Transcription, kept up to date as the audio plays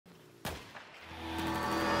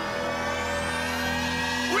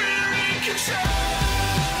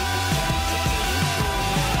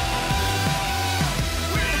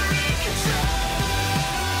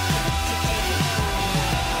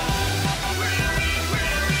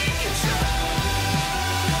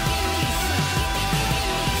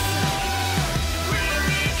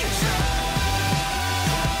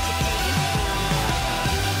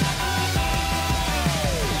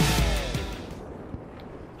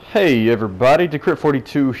Hey everybody,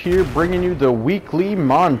 Decrypt42 here, bringing you the weekly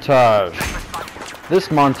montage. This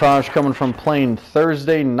montage coming from playing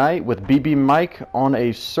Thursday night with BB Mike on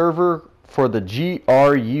a server for the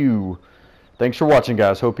GRU. Thanks for watching,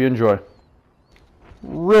 guys. Hope you enjoy.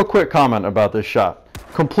 Real quick comment about this shot.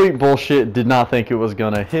 Complete bullshit. Did not think it was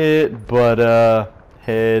gonna hit, but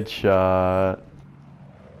headshot.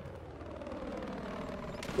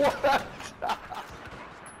 What?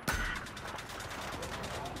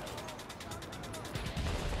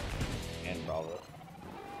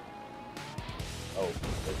 Oh,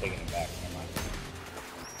 they're taking it back. Never mind.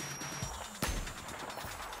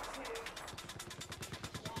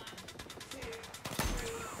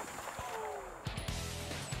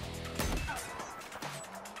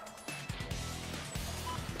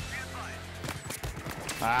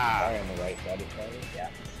 Sorry, on the right side of Charlie. Yeah.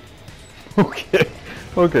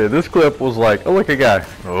 Okay, this clip was like, oh look a guy,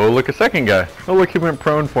 oh look a second guy, oh look he went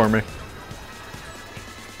prone for me.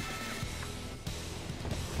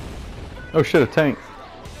 Oh shit, a tank.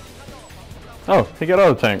 Oh, he got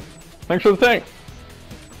out of the tank. Thanks for the tank.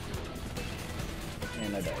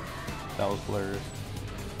 And I died. That was hilarious.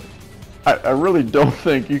 I really don't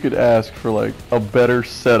think you could ask for like a better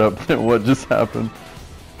setup than what just happened.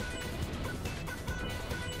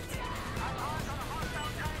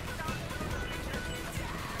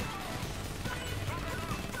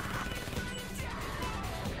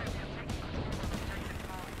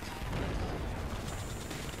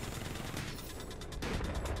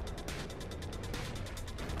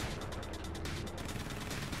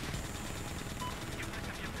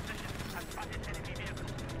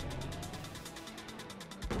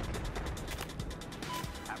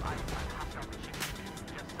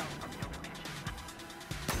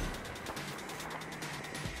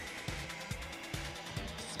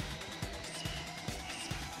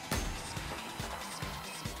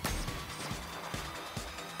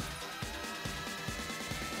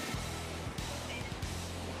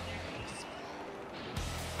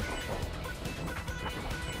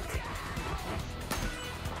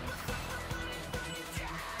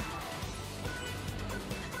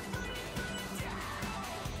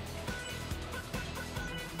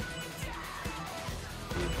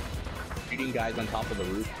 Shooting guys on top of the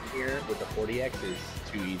roof here with the 40x is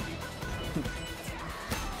too easy.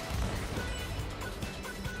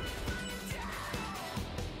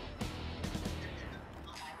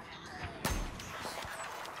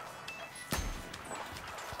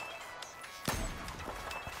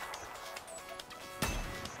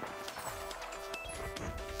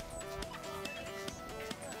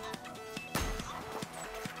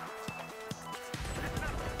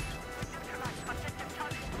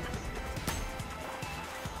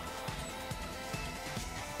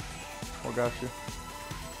 Oh, got you.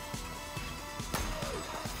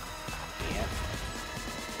 Yeah.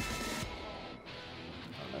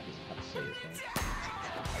 I don't know how to say his name.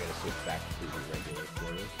 I gotta switch back to the regular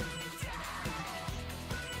flows.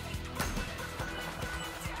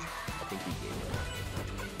 I think he gave it.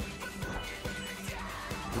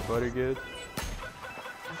 Your buddy good?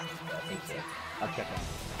 Yeah, I think so. I'll check on it.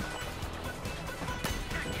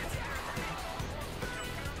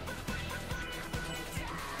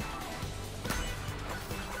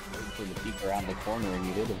 To peek around the corner and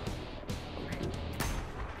you hit him.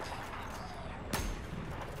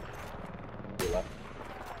 To your left.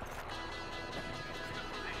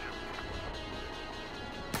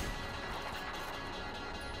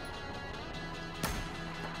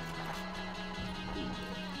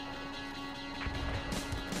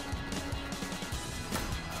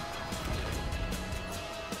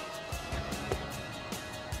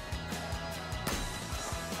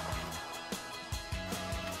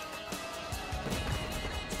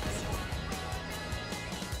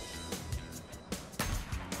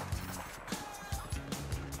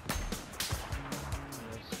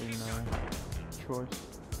 Choice.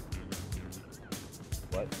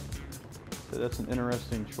 What? So that's an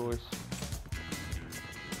interesting choice.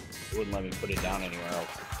 It wouldn't let me put it down anywhere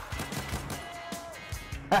else.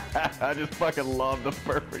 I just fucking love the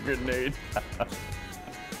perfect grenade.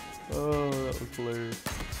 Oh, that was hilarious.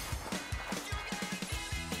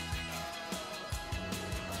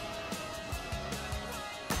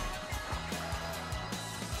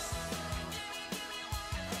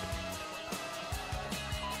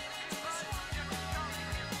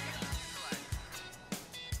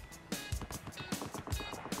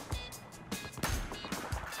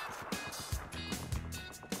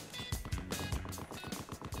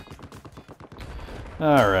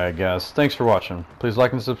 Alright guys, thanks for watching. Please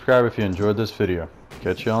like and subscribe if you enjoyed this video.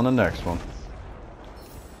 Catch you on the next one.